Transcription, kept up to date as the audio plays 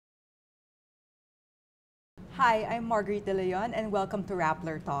Hi, I'm Marguerite De Leon and welcome to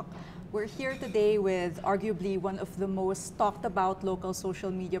Rappler Talk. We're here today with arguably one of the most talked about local social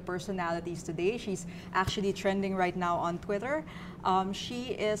media personalities today. She's actually trending right now on Twitter.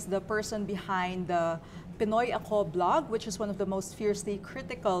 She is the person behind the Pinoy Ako Blog, which is one of the most fiercely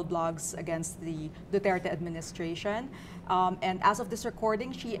critical blogs against the Duterte administration. And as of this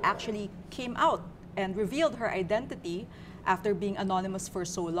recording, she actually came out and revealed her identity after being anonymous for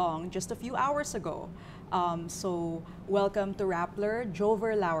so long just a few hours ago. So welcome to Rappler,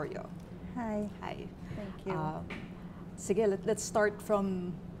 Jover Laurio. Hi. Hi. Thank you. Sige, let's start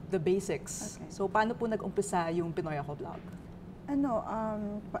from the basics. Okay. So paano po nag-umpisa yung Pinoy Ako Blog?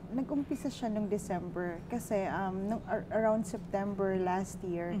 Nag-umpisa siya noong December kasi around September last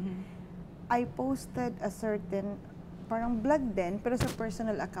year, I posted a certain parang blog din pero sa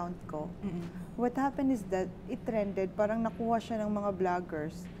personal account ko. What happened is that it trended, parang nakuha siya ng mga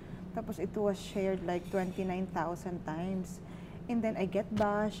vloggers. Tapos it was shared like 29,000 times. And then I get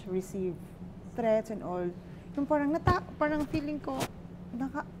bashed, receive threats and all. Yung parang feeling ko,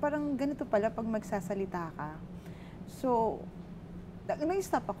 parang ganito pala pag magsasalita ka. So,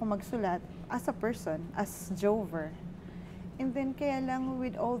 na-stop ako magsulat as a person, as Jover. And then kaya lang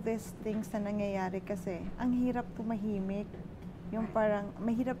with all these things na nangyayari kasi, ang hirap tumahimik. Yung parang,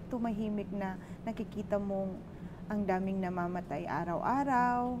 mahirap tumahimik na nakikita mong ang daming namamatay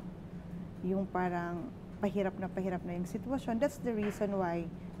araw-araw. Yung parang pahirap na yung sitwasyon. That's the reason why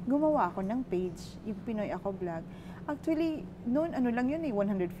gumawa ako ng page, yung Pinoy Ako Blog. Actually, noon lang yun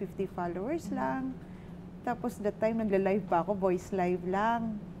 150 followers lang. Tapos that time nagla-live pa ako, voice live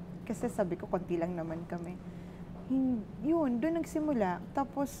lang. Kasi sabi ko, konti lang naman kami. Yun, doon nagsimula.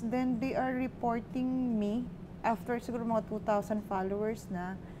 Tapos then they are reporting me after siguro mga 2,000 followers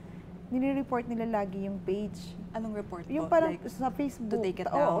na, nire-report nila lagi yung page. Anong report po? Yung parang like, sa Facebook. to take it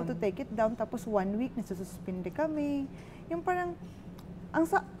down? Oo, to take it down. Tapos 1 week, nasususpinde kami. Yung parang,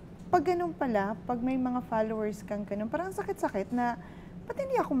 pag ganun pala, pag may mga followers kang ganun, parang sakit-sakit na, ba't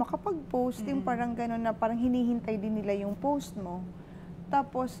hindi ako makapag-post? Yung parang ganun na parang hinihintay din nila yung post mo.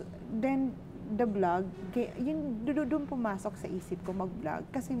 Tapos, then, the blog, yun, doon pumasok sa isip ko mag-blog.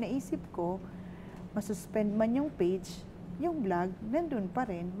 Kasi naisip ko, masuspend man yung page, yung blog, nandun pa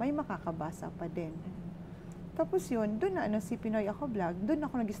rin, may makakabasa pa din. Tapos yun, doon na si Pinoy Ako Blog, doon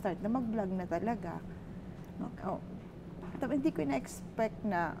ako nag-start na mag-blog na talaga. Oh. Tapos hindi ko na-expect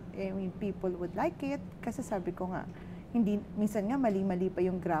na people would like it, kasi sabi ko nga, minsan nga mali-mali pa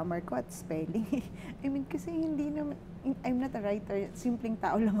yung grammar ko at spelling. I mean, kasi hindi naman, I'm not a writer, simpleng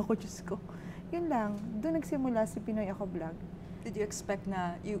tao lang ako, Diyos ko. Yun lang, doon nagsimula si Pinoy Ako Blog. Did you expect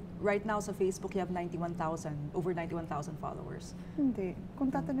na, right now sa Facebook, you have over 91,000 followers? Hindi.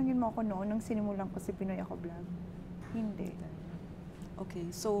 Kung tatanungin mo ako noon, nung sinimulan ko si Pinoy Ako Blog, hindi. Okay,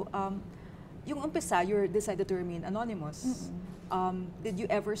 so yung umpisa, you decided to remain anonymous. Did you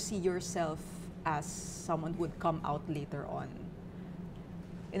ever see yourself as someone who would come out later on?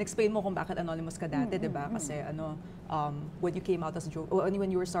 In-explain mo kung bakit anonymous ka dati, di ba? Kasi when you came out as when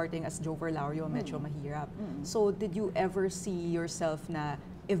you were starting as Jover Laurio, medyo mahirap. So did you ever see yourself na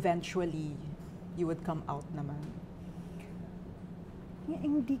eventually you would come out naman?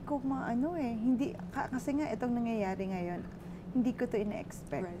 Hindi ko hindi, kasi nga itong nangyayari ngayon, hindi ko to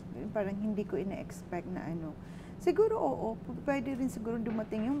ina-expect. Right. Parang hindi ko ina-expect na Siguro oo, pwede rin siguro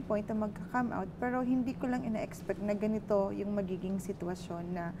dumating yung point na magka-come out, pero hindi ko lang ina-expect na ganito yung magiging sitwasyon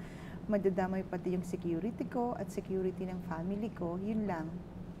na madadamay pati yung security ko at security ng family ko, yun lang.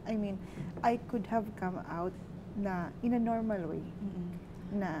 I mean, I could have come out na in a normal way,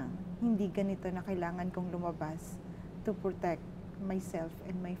 na hindi ganito na kailangan kong lumabas to protect myself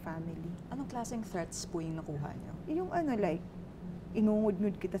and my family. Anong klaseng threats po yung nakuha niyo? Yung like,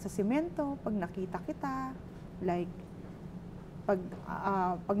 ingungud-ngud kita sa simento, pag nakita kita, like,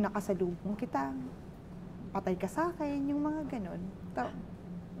 pag nakasalubong kita, patay ka sa akin, yung mga ganon.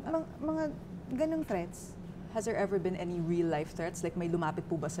 Mga ganong threats. Has there ever been any real-life threats? Like, may lumapit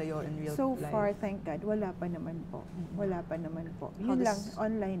po ba sa'yo in real life? So far, thank God, wala pa naman po. Wala pa naman po. Yun lang,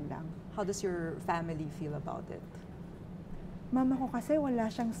 online lang. How does your family feel about it? Mama ko kasi wala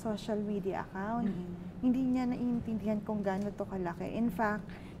siyang social media account. Hindi niya naiintindihan kung gaano to kalaki. In fact,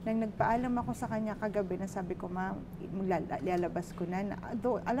 nang nagpaalam ako sa kanya kagabi na sabi ko, ma, lalabas ko na.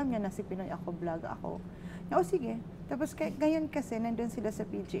 Alam niya na si Pinoy Ako Blog ako. Sige. Tapos ngayon kasi, nandun sila sa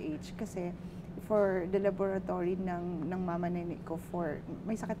PGH kasi for the laboratory ng mama ko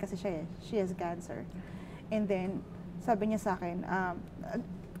may sakit kasi siya she has cancer. And then, sabi niya sa akin,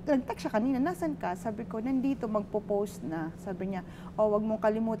 nag-text siya kanina, nasan ka? Sabi ko, nandito, magpo-post na. Sabi niya, wag mong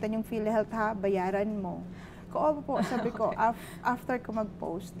kalimutan yung PhilHealth ha, bayaran mo. Opo, sabi ko, after ko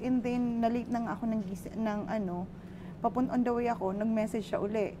mag-post, and then, na-late na nga ako on the way ako, nag-message siya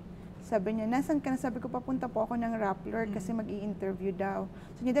uli. Sabi niya, nasan ka na? Sabi ko, papunta po ako ng Rappler kasi mag-i-interview daw.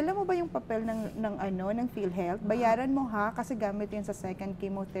 So niya, dala mo ba yung papel ng PhilHealth? Bayaran mo ha, kasi gamit yun sa second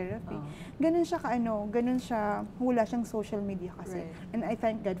chemotherapy. Ganun siya ganun siya, hula siyang social media kasi. Right. And I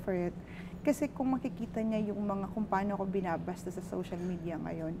thank God for it. Kasi kung makikita niya kung paano ako binabasta sa social media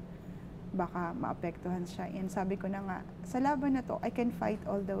ngayon, baka maapektuhan siya. And sabi ko na nga, sa laban na to, I can fight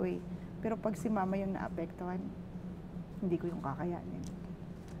all the way. Pero pag si mama yung naapektuhan, hindi ko yung kakayanin.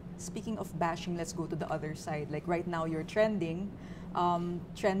 Speaking of bashing, let's go to the other side. Like right now, you're trending.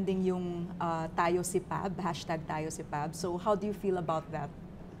 Trending yung tayo si Pab, hashtag tayo si Pab. So how do you feel about that?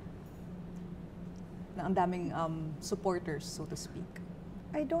 Na ang daming supporters, so to speak.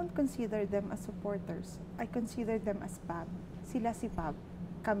 I don't consider them as supporters. I consider them as Pab. Sila si Pab.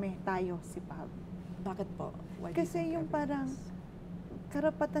 Kami, tayo si Pab. Bakit po? Why do you Kasi think yung everyone parang is-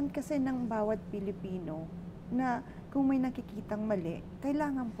 karapatan kasi ng bawat Pilipino na kung may nakikitang mali,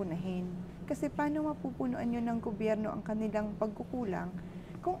 kailangan punahin. Kasi paano mapupunuan yun ng gobyerno ang kanilang pagkukulang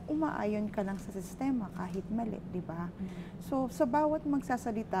kung umaayon ka lang sa sistema kahit mali, di ba? So, sa bawat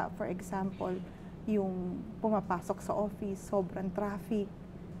magsasalita, for example, yung pumapasok sa office, sobrang traffic,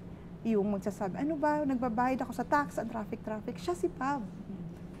 yung magsasabi, ano ba, nagbabayad ako sa tax, ang traffic, siya si Pab.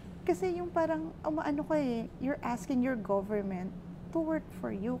 Kasi yung parang, you're asking your government to work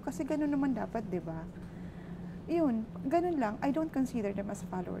for you. Kasi ganun naman dapat, di ba? Yun, ganun lang. I don't consider them as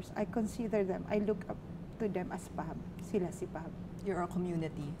followers. I look up to them as Pab. Sila si Pab. You're a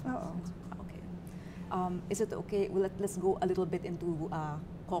community. Oo. Okay. Is it okay? Well, let's go a little bit into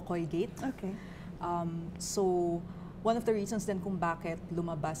Kokoy Gate. Okay. So, one of the reasons then kung bakit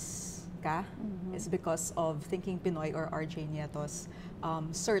lumabas ka is because of Thinking Pinoy or RJ Nieto's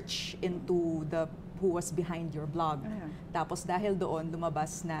search into who was behind your blog. Tapos dahil doon,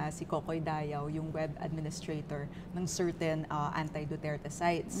 lumabas na si Kokoy Dayaw, yung web administrator ng certain anti-Duterte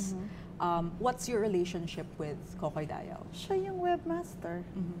sites. What's your relationship with Kokoy Dayaw? Siya yung webmaster.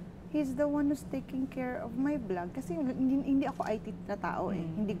 He's the one who's taking care of my blog. Kasi hindi ako IT na tao eh.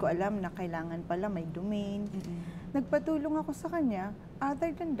 Hindi ko alam na kailangan pala may domain. Nagpatulong ako sa kanya.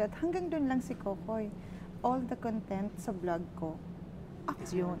 Other than that, hanggang doon lang si Kokoy. All the content sa blog ko,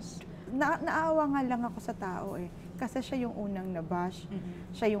 Is yun. yours. Naawa nga lang ako sa tao eh. Kasi siya yung unang nabash.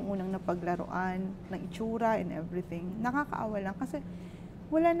 Siya yung unang napaglaruan ng itsura and everything. Nakakaawa lang kasi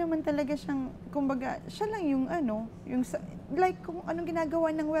wala naman talaga siyang, kumbaga, siya lang yung like kung anong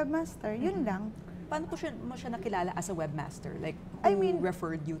ginagawa ng webmaster, yun lang. Paano mo siya nakilala as a webmaster? Like, who I mean,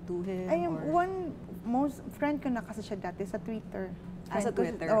 referred you to him? I am or- most friend ko na kasi siya dati sa Twitter. Sa Friend ko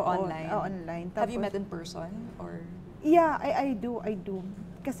Twitter, online. online. Online. Have you Tapos- met in person? Or Yeah, I do.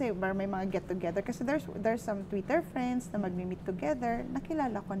 Kasi may mga get-together. Kasi there's some Twitter friends na mag-meet together.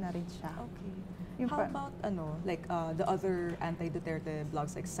 Nakilala ko na rin siya. okay. Yung How about like the other anti-Duterte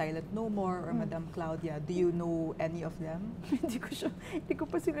blogs like Silent No More or Madam Claudia? Do you know any of them? Hindi ko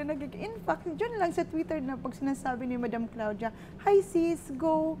pa sila In fact, dyan lang sa Twitter na pag sinasabi ni Madam Claudia, "Hi sis,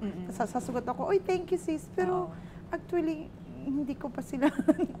 go." Sasagot ako, "Oy, thank you sis." Pero actually, hindi ko pa sila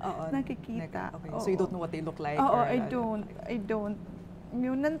nakikita. Okay. So you don't know what they look like? Oo, or, I don't.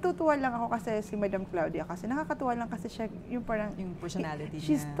 Yung natutuwa lang ako kasi si Madam Claudia kasi nakakatuwa lang kasi siya yung parang yung personality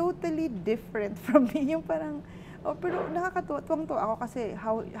she's niya. totally different from me. Yung parang pero nakakatuwa. Tuwang-tuwa ako kasi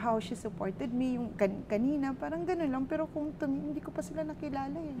how she supported me yung kanina, parang gano'n lang. Pero hindi ko pa sila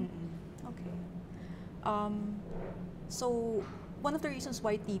nakilala eh. Okay. So one of the reasons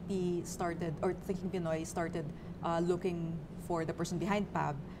why TP started or Thinking Pinoy started looking for the person behind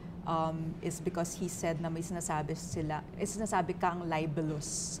Pab is because he said na may sinasabi kang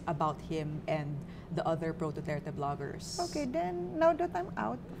libelous about him and the other pro-Duterte bloggers. Okay, then now that I'm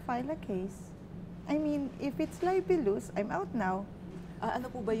out, file a case. I mean, if it's libelous, I'm out now.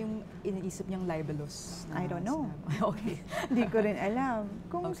 Ano po ba yung iniisip niyang libelous? I don't know. Okay. Hindi ko rin alam.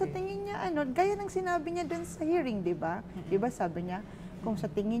 Kung sa Okay. tingin niya, gaya ng sinabi niya dun sa hearing, di ba? Di ba sabi niya, kung sa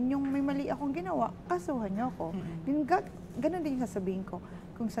tingin niyong may mali akong ginawa, kasuhan niyo ako. Then, ganun din yung sasabihin ko.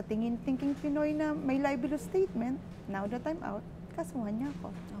 Kung sa Thinking Pinoy na may libelous statement, now that I'm out, kasuhan niya ako.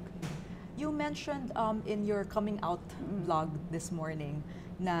 Okay. You mentioned in your coming out blog this morning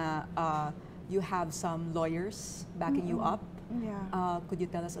na you have some lawyers backing you up. Yeah. Could you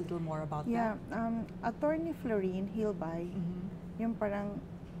tell us a little more about Yeah, that? Attorney Florine Hilbay, yung parang,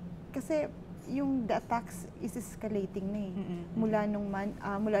 kasi yung the attacks is escalating na eh. Mula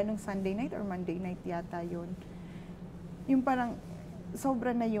nung Sunday night or Monday night yata yun. Yung parang,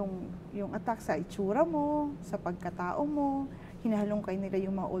 sobra na yung attack sa itsura mo, sa pagkatao mo, hinahalongkay nila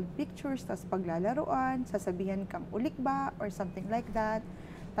yung mga old pictures, tapos paglalaroan, sasabihan kang ulik ba, or something like that.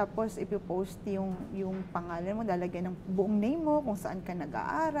 Tapos, ipipost yung pangalan mo, lalagyan ng buong name mo, kung saan ka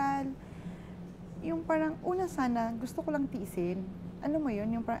nag-aaral. Yung parang, una sana, gusto ko lang tiisin. Alam mo yun,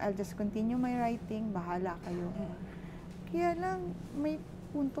 yung parang, I'll just continue my writing, bahala kayo. Kaya lang, may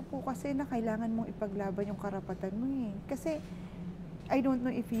punto po kasi na kailangan mong ipaglaban yung karapatan mo eh. Kasi, I don't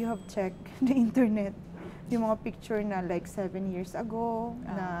know if you have checked the internet, yung mga picture na like 7 years ago,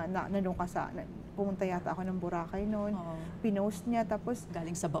 na nandun ka sa, pumunta yata ako ng Boracay noon, pinost niya, tapos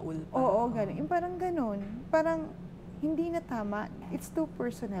galing sa baul pa. Oo, galing. Yung parang ganun. Parang hindi na tama. It's too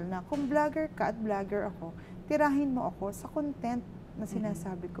personal na. Kung vlogger ka at vlogger ako, tirahin mo ako sa content na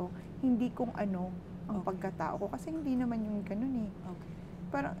sinasabi ko, hindi kung ano ang pagkatao ko. Kasi hindi naman yung ganun eh. Okay.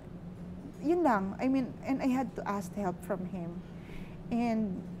 Parang, yun lang. I mean, and I had to ask help from him.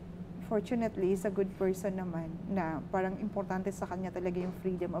 And fortunately, he's a good person naman na parang importante sa kanya talaga yung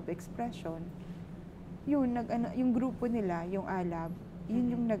freedom of expression. Yun, yung grupo nila, yung ALAB, yun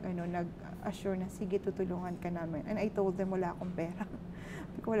yung nag-assure na, sige, tutulungan ka namin. And I told them, wala akong pera.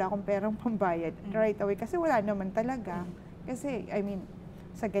 Wala akong perang pambayad right away. Kasi wala naman talaga. Kasi, I mean,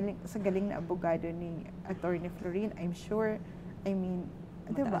 sa galing na abogado ni Attorney Florin, I'm sure, I mean,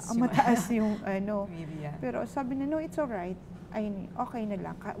 diba, mataas yung Maybe, yeah. Pero sabi niya, no, it's alright. Ay, okay na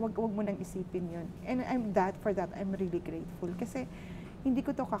lang. Wag mo nang isipin yun. And for that, I'm really grateful. Kasi, hindi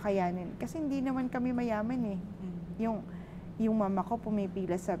ko to kakayanin. Kasi hindi naman kami mayaman eh. Yung mama ko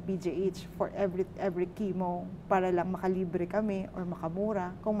pumipila sa PGH for every chemo para lang makalibre kami or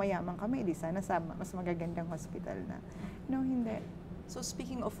makamura. Kung mayaman kami, di sana sa mas magagandang hospital na. No, hindi. So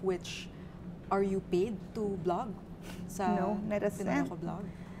speaking of which, are you paid to blog? No, not a Pinoy cent. Ako Blog?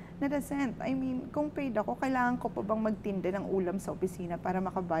 Not a cent. I mean, kung paid ako, kailangan ko pa bang magtinda ng ulam sa opisina para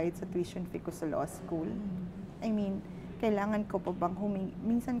makabayad sa tuition fee ko sa law school? I mean, kailangan ko pa bang humingi?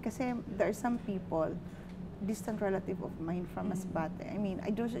 Minsan kasi, there are some people, distant relative of mine from Masbate. I mean, I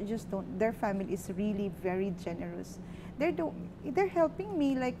just don't, their family is really very generous. They're helping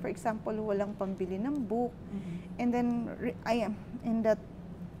me, like for example, walang pambili ng book. And then, in that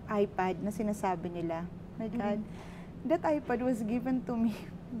iPad na sinasabi nila, my God, that iPad was given to me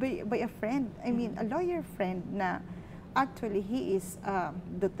by a friend. I mean, a lawyer friend na actually he is a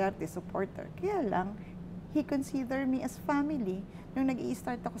Duterte supporter. Kaya lang, he considered me as family. Nung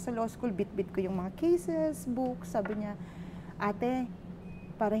nag-i-start ako sa law school, bit-bit ko yung mga cases, books. Sabi niya, ate,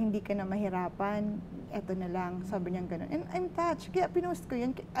 para hindi ka na mahirapan, eto na lang. Sabi niya gano'n. And I'm touched. Kaya pinost ko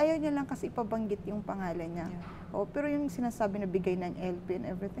yun. Ayaw niya lang kasi ipabanggit yung pangalan niya. Yeah. Pero yung sinasabi na bigay ng LP and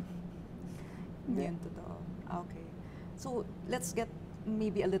everything. Hindi yun totoo. Okay. So, let's get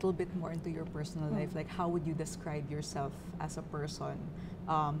maybe a little bit more into your personal life. Like, how would you describe yourself as a person?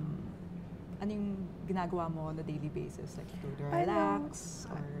 Ano yung ginagawa mo on a daily basis? Like, to relax?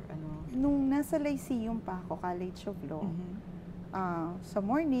 Or ano? Nung nasa Lyceum pa ako, College of Law, sa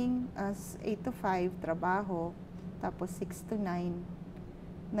morning, 8 to 5, trabaho. Tapos 6 to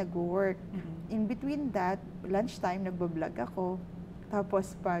 9, nag-work. In between that, lunchtime, nagbablog ako.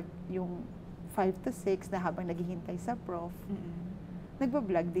 Tapos pag yung 5 to 6, na habang naghihintay sa prof,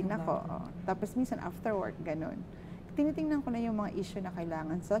 nagbablog din ako. Tapos minsan after work, ganun. Tinitingnan ko na yung mga issue na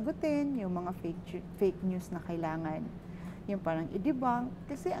kailangan sagutin, yung mga fake news na kailangan, yung parang i-debunk.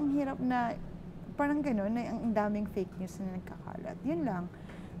 Kasi ang hirap na, parang gano'n, na ang daming fake news na nagkakalat. Yun lang.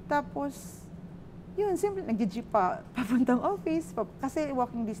 Tapos, yun, simple, nag-jeep pa, papuntang office. Kasi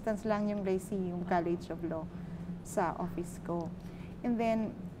walking distance lang yung Lyceum College of Law sa office ko. And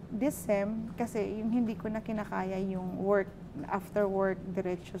then, this sem, kasi yung hindi ko na kinakaya yung work, after work,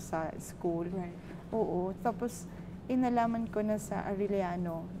 diretso sa school. Right. Oo. Tapos, inalaman ko na sa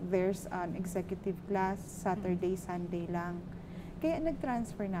Arellano, there's an executive class, Saturday, Sunday lang. Kaya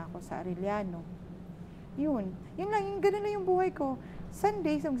nag-transfer na ako sa Arellano. Yun lang, yung ganun na yung buhay ko.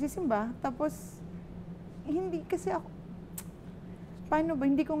 Sunday, magsisimba, tapos, hindi kasi ako, paano ba,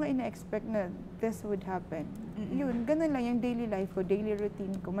 hindi ko nga ina-expect na this would happen. Yun, ganun lang yung daily life ko, daily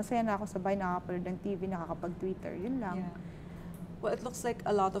routine ko. Masaya na ako sa bahay, nakakapanood ng TV, nakakapag-Twitter, yun lang. Yeah. Well, it looks like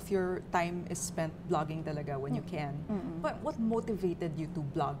a lot of your time is spent blogging talaga when you can. But what motivated you to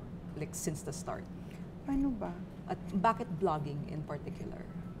blog like since the start? Paano ba? At bakit blogging in particular?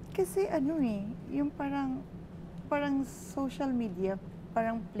 Kasi yung parang social media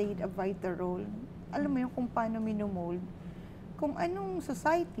parang played a vital role. Alam mo yung kung paano minomold. Kung anong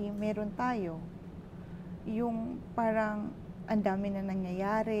society meron tayo. Yung parang ang dami na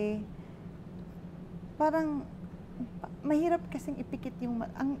nangyayari. Parang mahirap kasing ipikit yung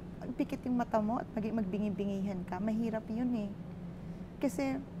mata mo at magbingi-bingihan ka. Mahirap yun eh.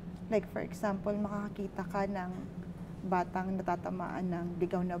 Kasi, like for example, makakakita ka ng batang natatamaan ng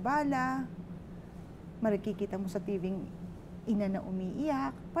ligaw na bala, marikikita mo sa TV ina na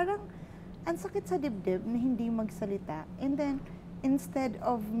umiiyak. Parang, ang sakit sa dibdib na hindi magsalita. And then, instead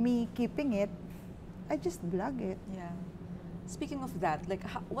of me keeping it, I just blog it. Yeah. Speaking of that, like,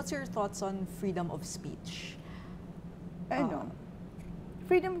 what's your thoughts on freedom of speech?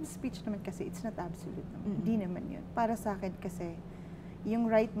 Freedom of speech naman kasi, it's not absolute naman. Hindi naman yun. Para sa akin kasi, yung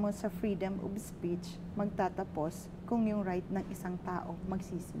right mo sa freedom of speech, magtatapos kung yung right ng isang tao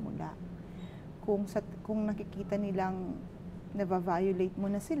magsisimula. Kung nakikita nilang na-violate mo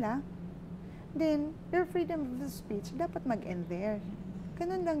na sila, then your freedom of speech dapat mag-end there.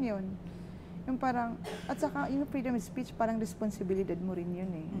 Ganun lang yun. Yung parang, at saka yung freedom of speech, parang responsibilidad mo rin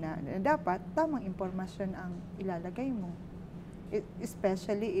yun eh. Na dapat tamang impormasyon ang ilalagay mo.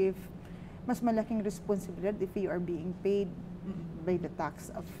 Especially if mas malaking responsibilidad if you are being paid by the tax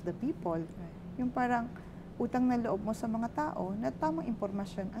of the people. Right. Yung parang utang na loob mo sa mga tao na tamang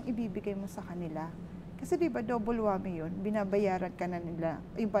impormasyon ang ibibigay mo sa kanila. Kasi di ba double whammy yun, binabayaran ka na nila,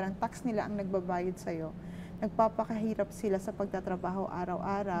 yung parang tax nila ang nagbabayad sa'yo, nagpapakahirap sila sa pagtatrabaho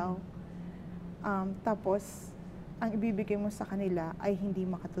araw-araw, tapos ang ibibigay mo sa kanila ay hindi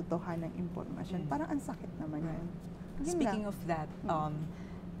makatotohanan ng impormasyon. Parang ang sakit naman yun. Speaking of that,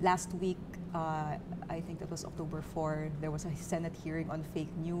 last week, I think that was October 4, there was a Senate hearing on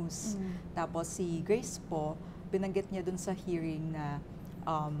fake news. Tapos si Grace po, binanggit niya dun sa hearing na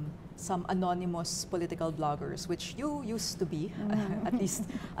some anonymous political bloggers, which you used to be, at least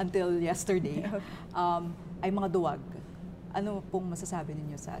until yesterday, ay mga duwag. Ano pong masasabi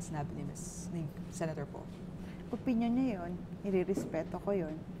ninyo sa sinabi ni Senator po? Opinion niya yun, nire-respeto ko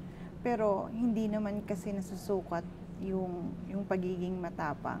yun. Pero hindi naman kasi nasusukat yung pagiging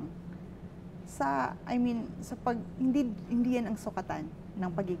matapang. Hindi yan ang sukatan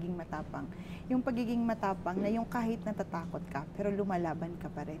ng pagiging matapang. Yung pagiging matapang na yung kahit natatakot ka, pero lumalaban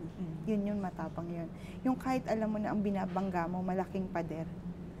ka pa rin. Yun yung matapang yun. Yung kahit alam mo na ang binabangga mo, malaking pader,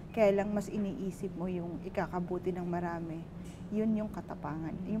 kaya lang mas iniisip mo yung ikakabuti ng marami, yun yung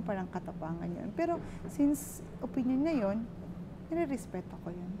katapangan. Yung parang katapangan yun. Pero since opinion na yun, nire-respeto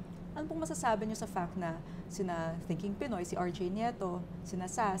ko yun. Ano pong masasabi niyo sa fact na sina Thinking Pinoy, si RJ Nieto,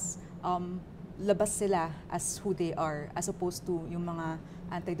 sina Sas, labas sila as who they are, as opposed to yung mga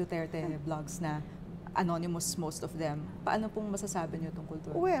anti-Duterte blogs na anonymous, most of them. Paano pong masasabi niyo tungkol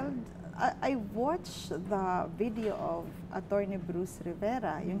doon? Well, I watched the video of Attorney Bruce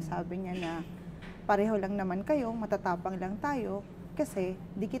Rivera, yung sabi niya na pareho lang naman kayo, matatapang lang tayo, kasi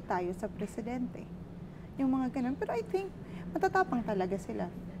dikit tayo sa presidente. Yung mga ganun. Pero I think, matatapang talaga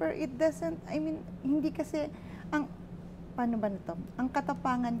sila. Pero it doesn't, hindi kasi, paano ba nito? Ang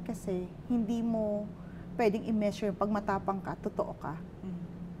katapangan kasi, hindi mo pwedeng i-measure pag matapang ka, totoo ka.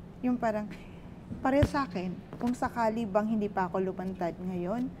 Yung parang, pareho sa akin, kung sakali bang hindi pa ako lumantad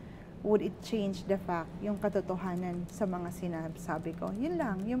ngayon, would it change the fact, yung katotohanan sa mga sinasabi ko? Yun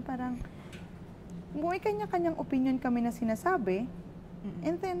lang, yung parang, may kanya-kanyang opinion kami na sinasabi,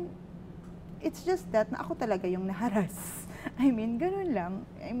 and then, it's just that na ako talaga yung naharas. Ganun lang.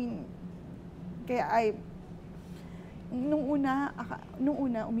 Kaya nung una,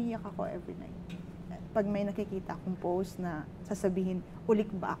 umiyak ako every night. Pag may nakikita akong post na sasabihin, ulik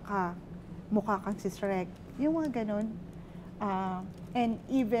ba ka? Mukha kang si Shrek. Yung mga ganun. And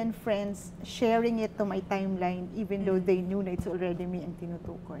even friends sharing it to my timeline, even though they knew na it's already me ang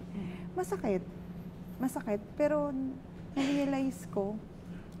tinutukoy. Masakit. Pero na-realize ko,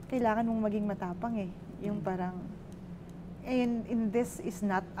 kailangan mong maging matapang eh. Yung parang, and this is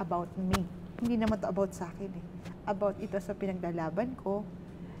not about me. Hindi naman to about sa akin eh. About ito sa pinaglalaban ko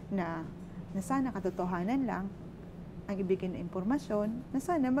na sana katotohanan lang ang ibigay na impormasyon, na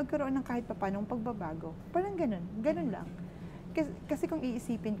sana magkaroon ng kahit papanong pagbabago. Parang ganun lang. Kasi kung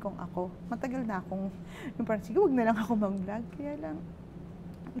iisipin kong ako, matagal na akong, parang sige, huwag na lang ako mag-vlog. Kaya lang,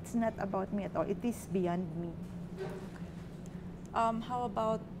 it's not about me at all. It is beyond me. How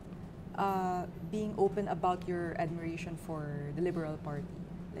about being open about your admiration for the Liberal Party?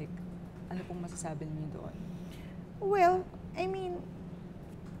 Like, ano pong masasabi niyo doon? Well,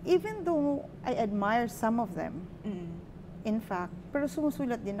 even though I admire some of them, in fact, pero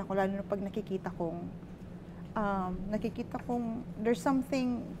sumusulat din ako, lalo na pag nakikita kong there's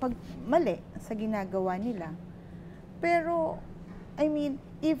something mali sa ginagawa nila. Pero,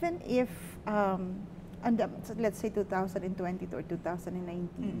 even if, let's say 2022 or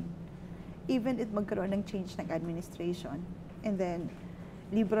 2019, even if magkaroon ng change ng administration, and then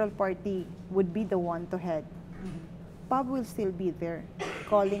Liberal Party would be the one to head, Bob will still be there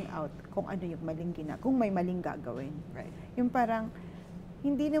calling out kung ano yung maling kung may maling gagawin. Right. Yung parang,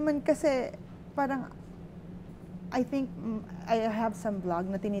 hindi naman kasi, parang, I think I have some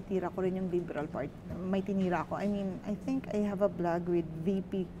blog na tinitira ko rin yung liberal part. May tinira ko. I mean, I think I have a blog with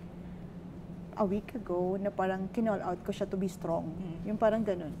VP a week ago na parang kinall out ko siya to be strong. Yung parang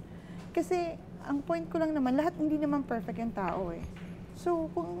ganun. Kasi, ang point ko lang naman, lahat hindi naman perfect yung tao eh. So,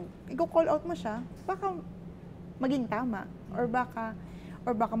 kung i-call out mo siya, baka maging tama. Or baka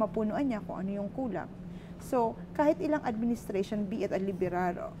mapunuan niya kung ano yung kulang. So, kahit ilang administration, be it a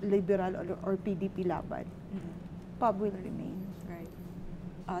liberal or PDP laban, pub will remain. Right.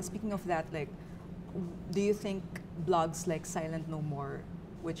 Speaking of that, like, do you think blogs like Silent No More,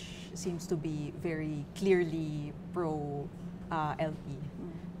 which seems to be very clearly pro LP,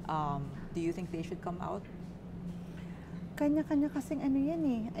 do you think they should come out? Kanya-kanya kasing ano yan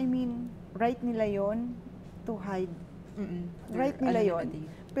eh. I mean, right nila yon to hide. Right nila yon.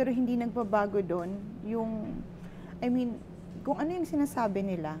 Pero hindi nagbabago doon yung, I mean, kung ano yung sinasabi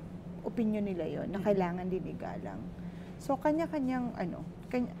nila, opinion nila yon na kailangan din igalang. So, kanya-kanyang,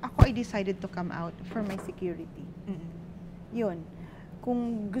 ako I decided to come out for my security. Yun.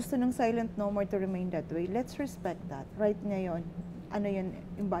 Kung gusto ng Silent No More to remain that way, let's respect that. Right ngayon, ano yun,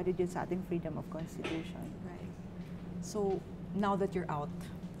 embodied yun sa ating freedom of constitution. Right. So, now that you're out,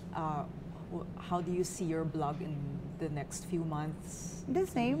 how do you see your blog in the next few months? The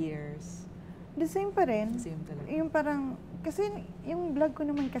same. Years? The same pa rin. The same talaga. Yung parang, kasi yung blog ko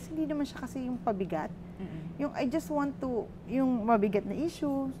naman, kasi hindi naman siya kasi yung pabigat. Yung I just want to, yung mabigat na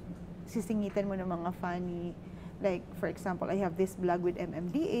issues, sisingitan mo ng mga funny. Like, for example, I have this blog with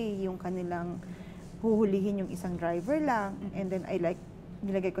MMDA, yung kanilang huhulihin yung isang driver lang. And then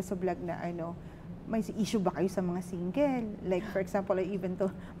nilagay ko sa blog na may issue ba kayo sa mga single? Like, for example,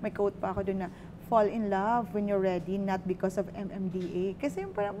 may quote pa ako doon na, fall in love when you're ready, not because of MMDA. Kasi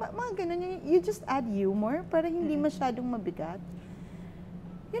yung parang, mga ganun, you just add humor para hindi masyadong mabigat.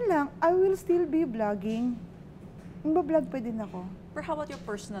 Yun lang, I will still be vlogging. Mag-vlog pa din ako. But how about your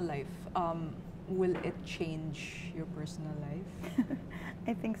personal life? Will it change your personal life?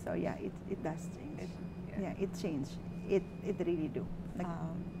 I think so, yeah. It does change. Yeah, it changed. It really do.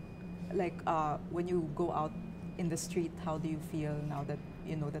 Like, when you go out in the street, how do you feel now that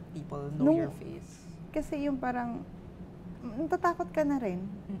you know that people know your face? Kasi yung parang, natatakot ka na rin.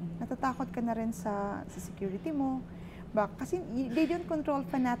 Natatakot ka na rin sa security mo. Kasi they don't control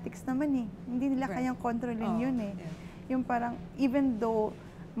fanatics naman eh. Hindi nila kayang kontrolin yun eh. Yeah. Yung parang, even though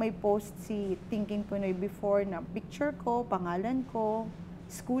may post si Thinking Pinoy before na picture ko, pangalan ko,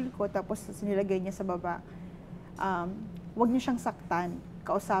 school ko, tapos nilagay niya sa baba, wag niyo siyang saktan,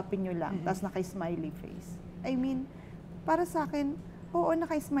 kausapin niyo lang, tapos naka-smiley face. I mean, para sa akin, oo,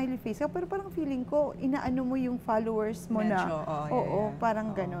 naka-smiley face ka, pero parang feeling ko, inaano mo yung followers mo Medyo, na,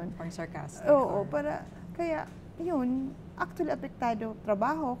 parang ganon. Parang sarcastic. Oo, kaya, yun, actually apektado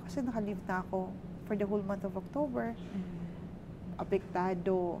trabaho, kasi naka-leave na ako for the whole month of October.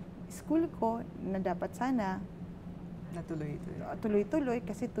 Apektado school ko, na dapat sana, tuloy-tuloy,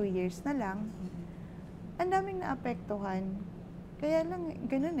 kasi 2 years na lang. Ang daming naapektuhan. Kaya lang,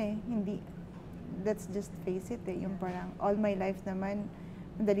 ganun eh, hindi, let's just face it eh, yung parang all my life naman,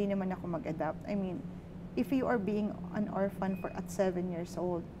 madali naman ako mag-adapt. I mean, if you are being an orphan at 7 years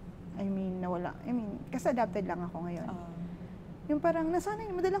old, kasi adopted lang ako ngayon. Yung parang nasanay,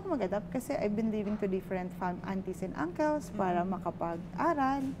 madali ako mag-adapt kasi I've been living to different aunties and uncles para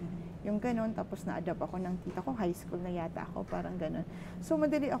makapag-aral. Yung ganun, tapos na-adapt ako ng tita ko, high school na yata ako, parang ganun. So,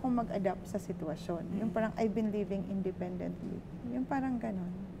 madali ako mag-adapt sa sitwasyon. Yung parang I've been living independently. Yung parang ganun.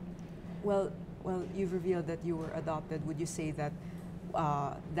 Well, you've revealed that you were adopted. Would you say that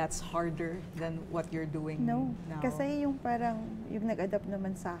that's harder than what you're doing now? Kasi yung parang, yung nag-adapt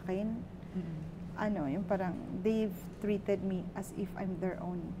naman sa akin, yung parang, they've treated me as if I'm their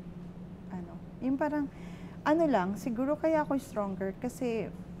own. Yung parang, siguro kaya ako stronger kasi,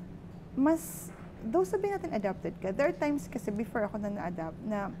 though sabihin natin adopted ka, there are times kasi before ako na-adapt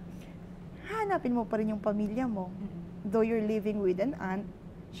na hanapin mo pa rin yung pamilya mo. Though you're living with an aunt,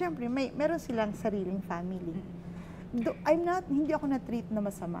 syempre, meron silang sariling family. Though hindi ako na-treat na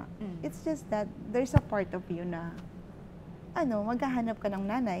masama. It's just that there's a part of you na, maghahanap ka ng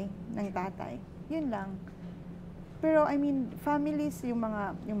nanay, ng tatay. Yun lang. Pero, I mean, families, yung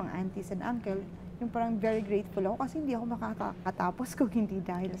mga aunties and uncle, yung parang very grateful ako kasi hindi ako makakatapos kung hindi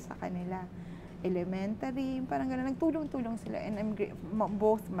dahil sa kanila. Elementary, parang gano'n, nagtulong-tulong sila. And I'm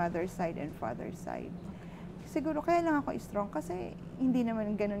both mother's side and father's side. Siguro, kaya lang ako strong kasi hindi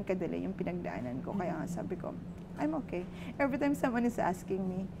naman gano'n kadali yung pinagdaanan ko. Kaya nga sabi ko, I'm okay. Every time someone is asking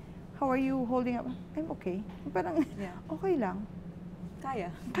me, how are you holding up? I'm okay. Parang, okay lang.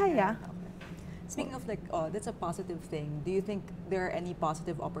 Kaya. Speaking of that's a positive thing. Do you think there are any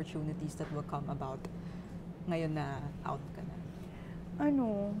positive opportunities that will come about ngayon na out ka na?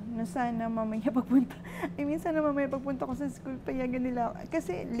 Na sana mamaya pagpunta, sana mamaya pagpunta ko sa school, payagan nila,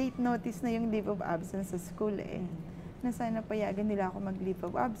 kasi late notice na yung leave of absence sa school na sana payagan nila ako mag-leave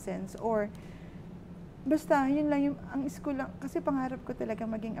of absence, or basta, yun lang yung, ang school lang, kasi pangarap ko talaga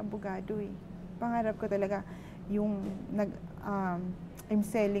maging abogado Pangarap ko talaga yung I'm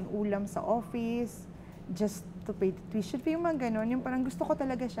selling ulam sa office, just to pay the tuition fee, yung mga ganon, yung parang gusto ko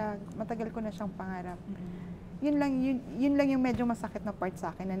talaga siya, matagal ko na siyang pangarap. Yun lang yung medyo masakit na part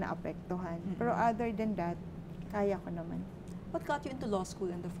sa akin na naapektuhan. Pero other than that, kaya ko naman. What got you into law school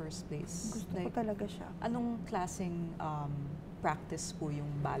in the first place? Gusto ko talaga siya. Anong klaseng practice po yung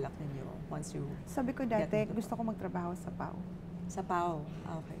balak ninyo once you Sabi ko dati, gusto ko magtrabaho sa PAO. Sa PAO?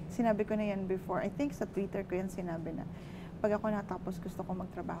 Okay. Sinabi ko na yan before. I think sa Twitter ko yan sinabi na pag ako natapos, gusto ko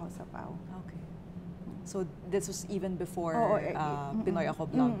magtrabaho sa PAO. Okay. So, this was even before Pinoy Ako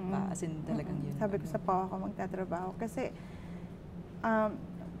Blog pa? As in, talagang yun? Sabi ko sa PAO ako magtatrabaho. Kasi,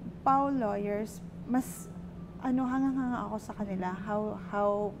 PAO lawyers, mas, hangang-hanga ako sa kanila.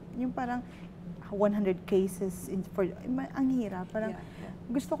 How, yung parang 100 cases, ang hirap. Parang,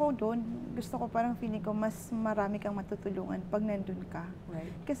 gusto ko doon, parang feeling ko, mas marami kang matutulungan pag nandun ka. Right.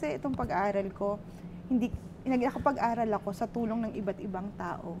 Kasi itong pag-aaral ko, nakapag-aral ako sa tulong ng iba't ibang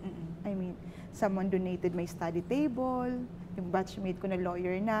tao. I mean, someone donated my study table, yung batchmate ko na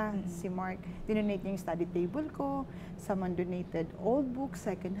lawyer na, si Mark, dinonate niya yung study table ko, someone donated old books,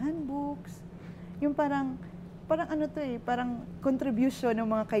 second-hand books, yung parang parang contribution ng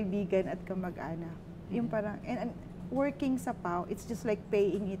mga kaibigan at kamag-anak. Yung parang, and working sa PAO, it's just like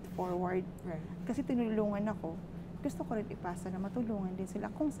paying it forward. Right. Kasi tinulungan ako, gusto ko rin ipasa na matulungan din sila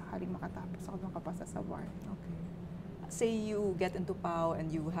kung sakaling makatapos ako makapasa sa bar. Okay. Say you get into PAO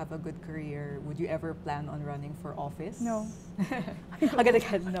and you have a good career, would you ever plan on running for office? No.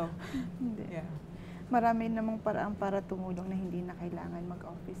 Agad-agad, no? Hindi. Yeah. Marami namang paraan para tumulong na hindi na kailangan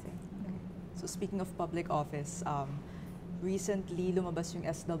mag-office So speaking of public office, recently lumabas yung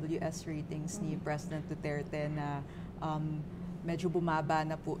SWS ratings ni President Duterte na medyo bumaba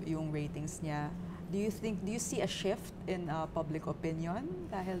na po yung ratings niya. Do you see a shift in public opinion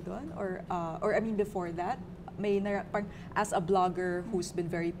dahil doon? Or I mean, before that, as a blogger who's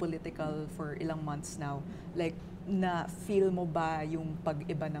been very political for ilang months now, like, na-feel mo ba yung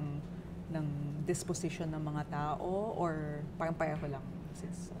pag-iba ng disposition ng mga tao? Or parang pareho lang?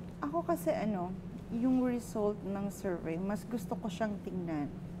 Ako kasi yung result ng survey, mas gusto ko siyang tingnan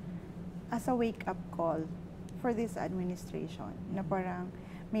as a wake-up call for this administration. Na parang,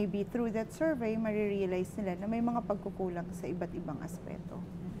 maybe through that survey, marirealize nila na may mga pagkukulang sa iba't ibang aspeto.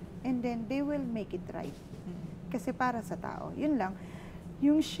 And then, they will make it right. Kasi para sa tao. Yun lang.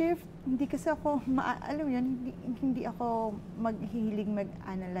 Yung shift, hindi kasi ako, alam yun, hindi ako maghihilig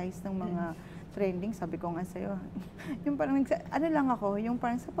mag-analyze ng mga trending. Sabi ko nga sa'yo. Yung parang, lang ako, yung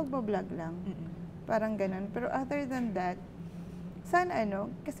parang sa pagbablog lang. Parang ganun. Pero other than that, sana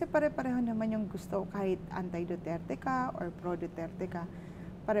kasi pare-pareho naman yung gusto, kahit anti-Duterte ka or pro-Duterte ka,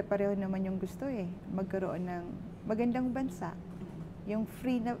 pare-pareho naman yung gusto magkaroon ng magandang bansa, yung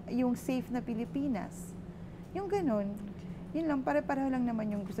yung safe na Pilipinas, yung ganun. Yun lang, pare-pareho lang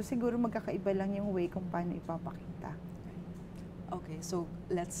naman yung gusto. Siguro magkakaiba lang yung way kung paano ipapakita. Okay, so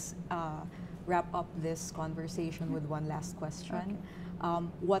let's wrap up this conversation with one last question. Okay.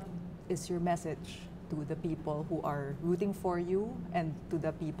 What is your message to the people who are rooting for you and to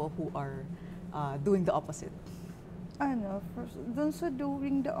the people who are doing the opposite? Doon sa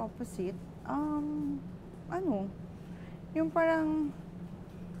doing the opposite, yung parang,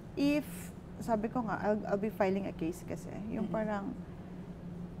 sabi ko nga, I'll be filing a case kasi, yung parang,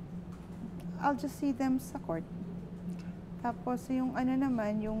 I'll just see them sa court. Tapos yung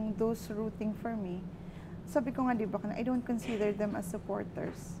naman, yung those rooting for me, sabi ko nga, di ba, I don't consider them as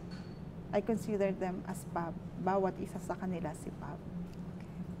supporters. I consider them as PAB. Bawat isa sa kanila si PAB.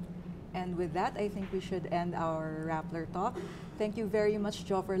 And with that, I think we should end our Rappler Talk. Thank you very much,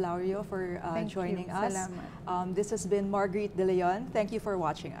 Joffer Laurio, for joining us. Salamat. This has been Marguerite De Leon. Thank you for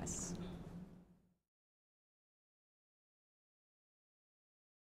watching us.